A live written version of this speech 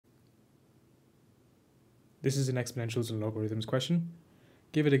This is an exponentials and logarithms question.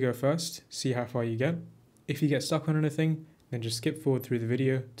 Give it a go first, see how far you get. If you get stuck on anything, then just skip forward through the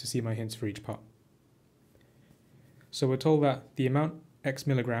video to see my hints for each part. So we're told that the amount x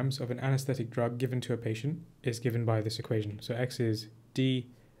milligrams of an anesthetic drug given to a patient is given by this equation. So x is d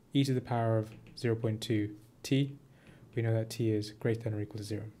e to the power of 0.2 t. We know that t is greater than or equal to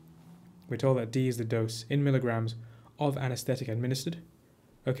 0. We're told that d is the dose in milligrams of anesthetic administered.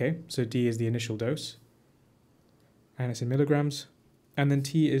 Okay, so d is the initial dose, and it's in milligrams, and then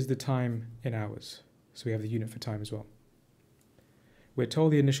t is the time in hours. So we have the unit for time as well. We're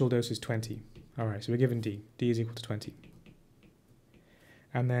told the initial dose is 20. Alright, so we're given d. d is equal to 20.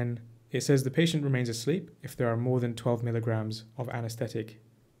 And then it says the patient remains asleep if there are more than 12 milligrams of anesthetic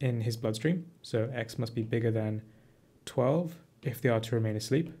in his bloodstream. So x must be bigger than 12 if they are to remain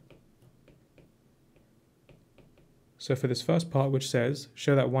asleep. So for this first part, which says,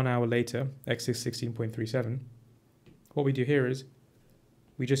 show that 1 hour later, x is 16.37, what we do here is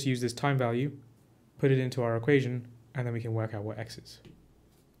we just use this time value, put it into our equation, and then we can work out what x is.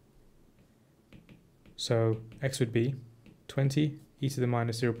 So x would be 20 e to the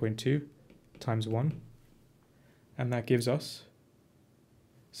minus 0.2 times 1, and that gives us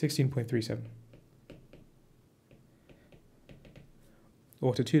 16.37.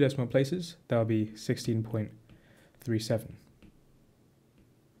 Or to 2 decimal places, that will be 16.37.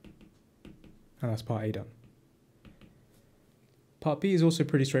 And that's part A done. Part B is also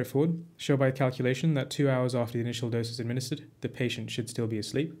pretty straightforward. Show by calculation that 2 hours after the initial dose is administered, the patient should still be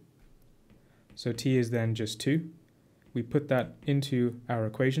asleep. So t is then just 2. We put that into our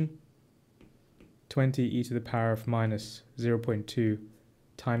equation. 20 e to the power of minus 0.2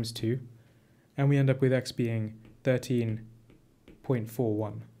 times 2. And we end up with x being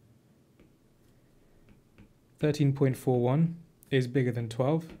 13.41. 13.41 is bigger than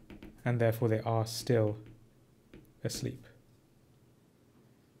 12, and therefore they are still asleep.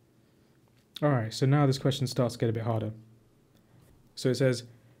 Alright, so now this question starts to get a bit harder. So it says,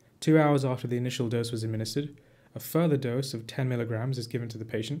 2 hours after the initial dose was administered, a further dose of 10 milligrams is given to the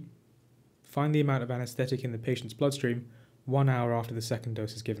patient. Find the amount of anesthetic in the patient's bloodstream 1 hour after the second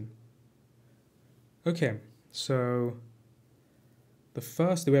dose is given. Okay, so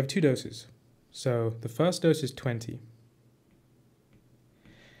we have 2 doses. So the first dose is 20.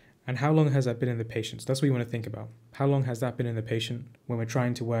 And how long has that been in the patient? So that's what you want to think about. How long has that been in the patient when we're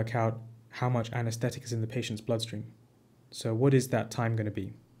trying to work out how much anesthetic is in the patient's bloodstream? So what is that time going to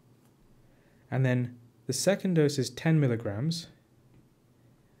be? And then the second dose is 10 milligrams.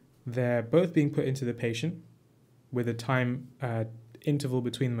 They're both being put into the patient with a time interval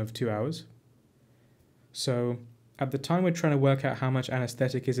between them of 2 hours. So at the time we're trying to work out how much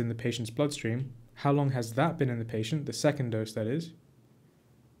anesthetic is in the patient's bloodstream, how long has that been in the patient, the second dose that is.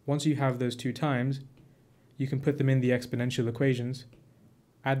 Once you have those 2 times, you can put them in the exponential equations,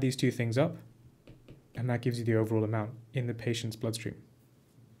 add these 2 things up, and that gives you the overall amount in the patient's bloodstream.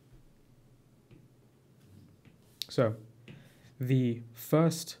 So the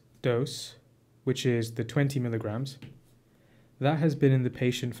first dose, which is the 20 milligrams, that has been in the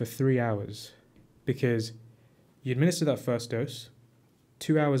patient for 3 hours because you administer that first dose,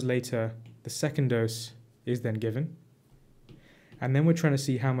 2 hours later, the second dose is then given, and then we're trying to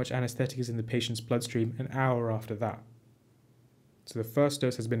see how much anesthetic is in the patient's bloodstream an hour after that. So the first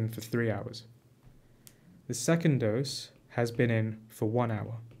dose has been in for 3 hours. The second dose has been in for 1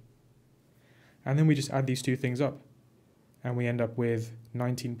 hour. And then we just add these 2 things up, and we end up with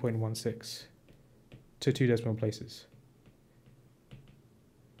 19.16 to 2 decimal places.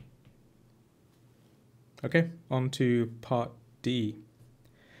 Okay, on to part D.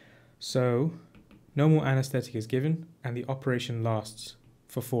 So, no more anesthetic is given, and the operation lasts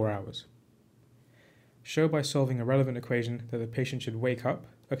for 4 hours. Show by solving a relevant equation that the patient should wake up.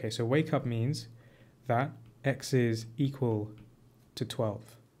 Okay, so wake up means that x is equal to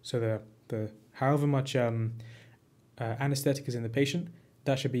 12. So the however much anesthetic is in the patient,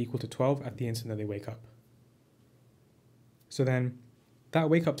 that should be equal to 12 at the instant that they wake up. So then that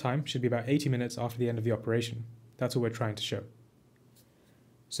wake up time should be about 80 minutes after the end of the operation. That's what we're trying to show.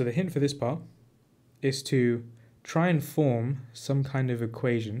 So the hint for this part is to try and form some kind of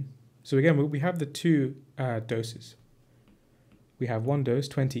equation. So again, we have the 2 doses. We have one dose,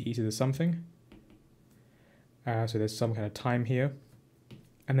 20 e to the something. So there's some kind of time here.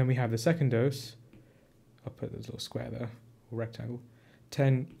 And then we have the second dose. I'll put this little square there, or rectangle.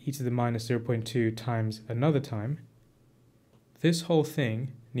 10 e to the minus 0.2 times another time. This whole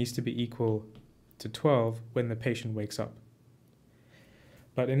thing needs to be equal to 12 when the patient wakes up.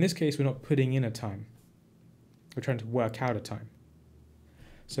 But in this case, we're not putting in a time. We're trying to work out a time.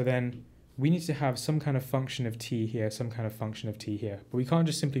 So then we need to have some kind of function of t here, some kind of function of t here. But we can't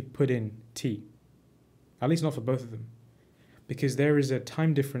just simply put in t, at least not for both of them, because there is a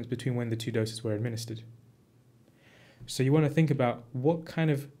time difference between when the two doses were administered. So you want to think about what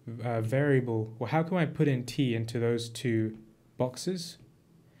kind of variable, or how can I put in t into those two boxes,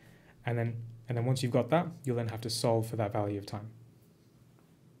 and then once you've got that, you'll then have to solve for that value of time.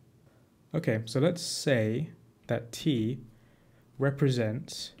 Okay, so let's say that t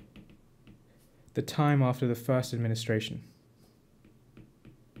represents the time after the first administration.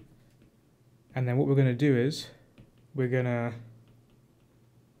 And then what we're going to do is we're going to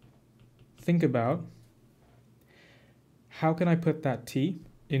think about how can I put that t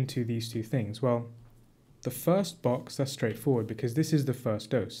into these two things? Well, the first box, that's straightforward because this is the first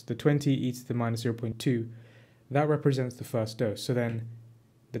dose. The 20 e to the minus 0.2, that represents the first dose. So then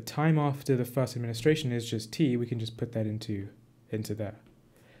the time after the first administration is just t, we can just put that into there.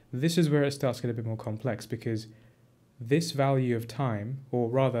 This is where it starts to get a bit more complex because this value of time, or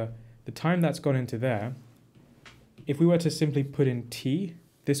rather the time that's gone into there, if we were to simply put in t,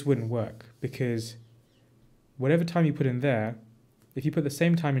 this wouldn't work because whatever time you put in there, if you put the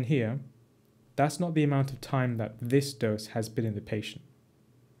same time in here, that's not the amount of time that this dose has been in the patient.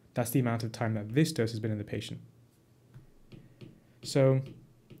 That's the amount of time that this dose has been in the patient. So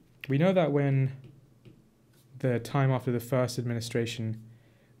we know that when the time after the first administration,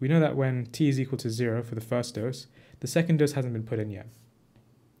 we know that when t is equal to 0 for the first dose, the second dose hasn't been put in yet.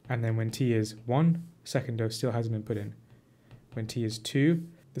 And then when t is 1, second dose still hasn't been put in. When t is 2,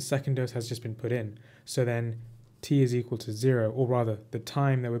 the second dose has just been put in. So then t is equal to 0, or rather the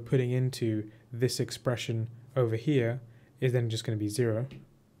time that we're putting into this expression over here is then just going to be 0.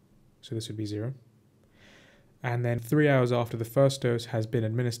 So this would be 0. And then 3 hours after the first dose has been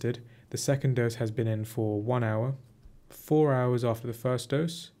administered, the second dose has been in for 1 hour. 4 hours after the first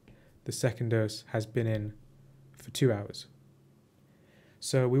dose, the second dose has been in for 2 hours.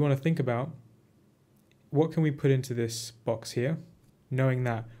 So we want to think about what can we put into this box here, knowing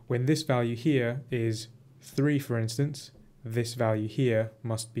that when this value here is 3, for instance, this value here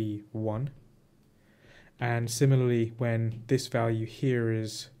must be 1. And similarly, when this value here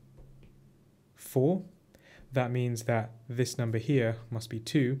is 4, that means that this number here must be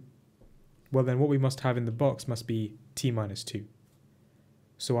 2. Well, then what we must have in the box must be t minus 2.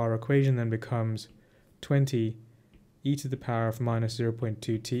 So our equation then becomes 20 e to the power of minus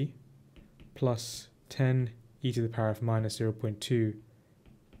 0.2t plus 10 e to the power of minus 0.2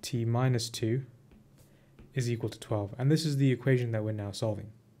 t minus 2 is equal to 12. And this is the equation that we're now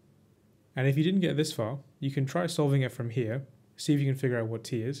solving. And if you didn't get this far, you can try solving it from here, see if you can figure out what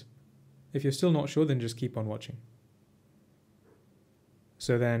t is. If you're still not sure, then just keep on watching.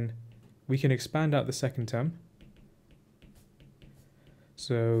 So then we can expand out the second term.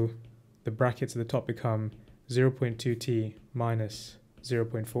 So the brackets at the top become 0.2t minus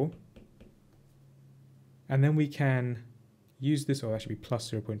 0.4. And then we can use this, or that should be plus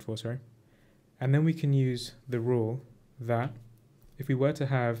 0.4, sorry. And then we can use the rule that if we were to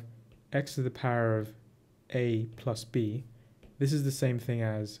have x to the power of a plus b, this is the same thing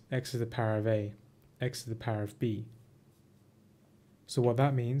as x to the power of a, x to the power of b. So what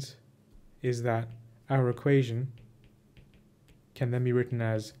that means is that our equation can then be written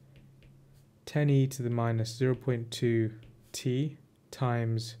as 10e to the minus 0.2t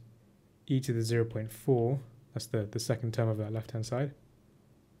times e to the 0.4, that's the second term of that left-hand side.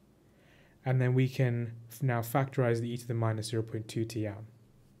 And then we can now factorize the e to the minus 0.2t out.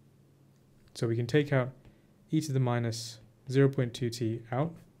 So we can take out e to the minus 0.2t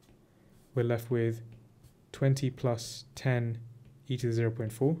out. We're left with 20 plus 10 e to the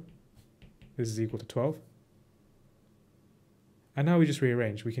 0.4. This is equal to 12. And now we just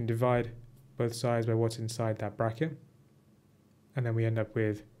rearrange. We can divide both sides by what's inside that bracket. And then we end up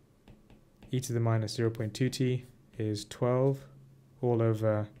with e to the minus 0.2t is 12 all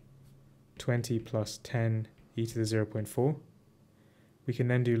over 20 plus 10 e to the 0.4. We can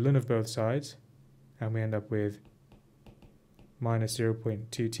then do ln of both sides, and we end up with minus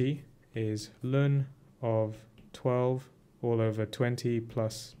 0.2t is ln of 12 all over 20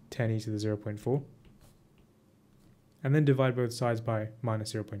 plus 10 e to the 0.4. And then divide both sides by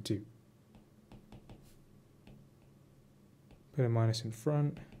minus 0.2. Put a minus in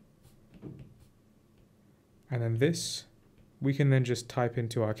front. And then this, we can then just type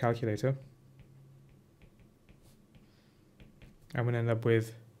into our calculator. And we'll end up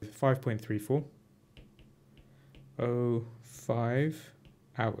with 5.34. 05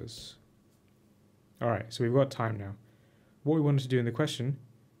 hours. Alright, so we've got time now. What we wanted to do in the question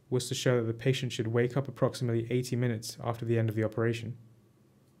was to show that the patient should wake up approximately 80 minutes after the end of the operation.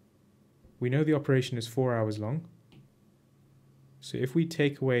 We know the operation is 4 hours long. So if we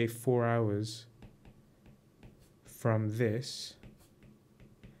take away 4 hours from this,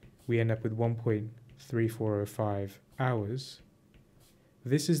 we end up with 1.3405 hours.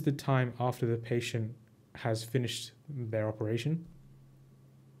 This is the time after the patient has finished their operation.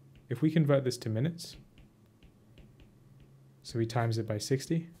 If we convert this to minutes, so we times it by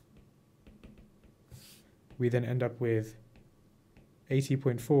 60, we then end up with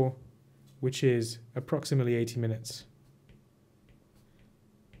 80.4, which is approximately 80 minutes.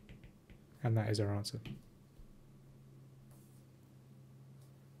 And that is our answer.